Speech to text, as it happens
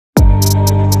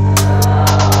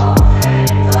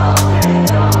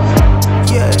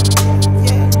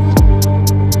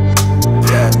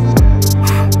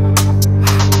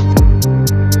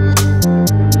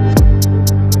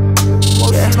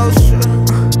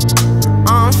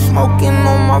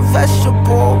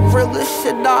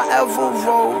could I ever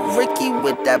roll? Ricky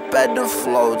with that better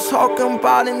flow, talking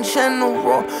about in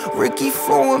general. Ricky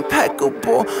flow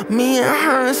impeccable, me and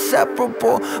her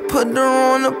inseparable. Put her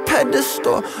on a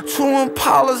pedestal, two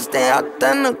Impalas, they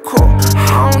identical.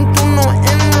 I don't do no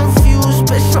interviews,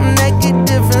 bitch, I'm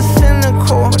negative and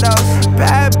cynical. What else?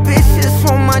 Bad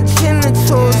bitches on my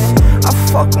genitals. I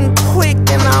fuck 'em quick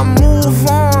and I move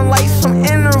on like some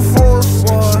intervals.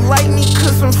 She like me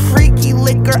cause I'm freaky,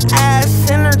 lick her ass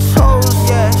in her toes.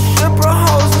 Yeah, stripper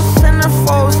hoes and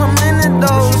centerfolds, I'm into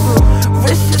those.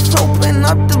 Wrist just open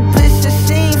up the bitches,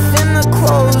 she ain't finna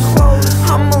close.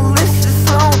 I'm malicious,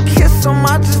 I don't kiss 'em,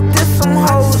 I just diss 'em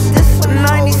hoes.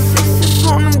 96's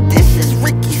on them dishes,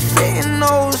 Ricky sitting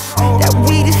those. That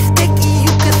weed is sticky,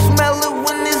 you can smell it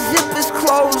when the zip is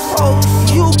closed.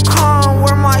 Yukon,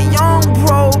 where my young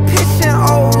bro pitching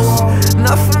O's.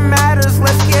 Nothing matters,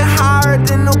 let's get higher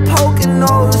than the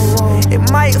Poconos. It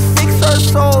might fix our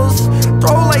souls,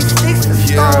 throw like sticks and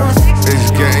stones.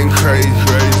 It's getting crazy.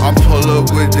 I pull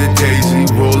up with the daisy,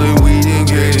 rolling weed and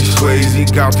getting swayzy.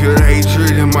 Got pure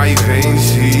hatred in my veins,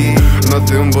 see,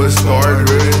 nothing but scarred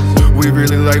wrist. We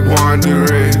really like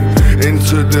wandering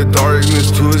into the darkness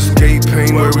to escape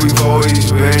pain where we've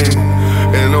always been.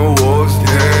 In a wolf's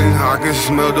den, I can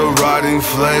smell the rotting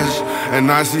flesh,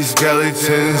 and I see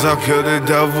skeletons. I'll kill the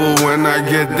devil when I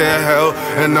get to hell,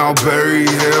 and I'll bury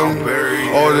him.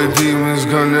 All the demons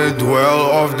gonna dwell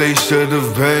off they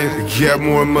should've been, get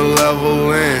more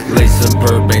malevolent. Lacing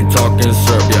Burbank, talking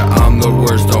syrup, yeah, I'm the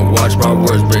worst, don't watch my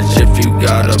words, bitch. If you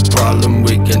got a problem,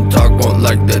 we can talk, won't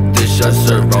like the dish I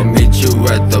serve. I'll meet you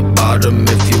at the bottom,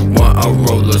 if you want, I'll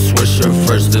roll a swisher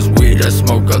first. This weed I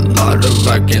smoke a lot of,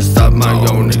 I can't stop my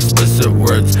own explicit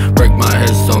words. Break my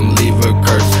head, don't leave a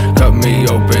curse. Cut me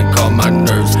open, calm my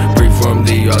nerves. Perform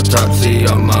the autopsy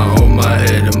on my own, my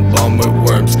head embalmed with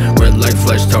worms. Red like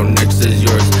flesh tone, next is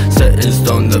yours. Set in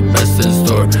stone, the best in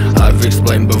store. I've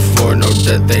explained before, no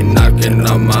death, they knocking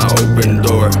on my open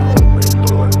door.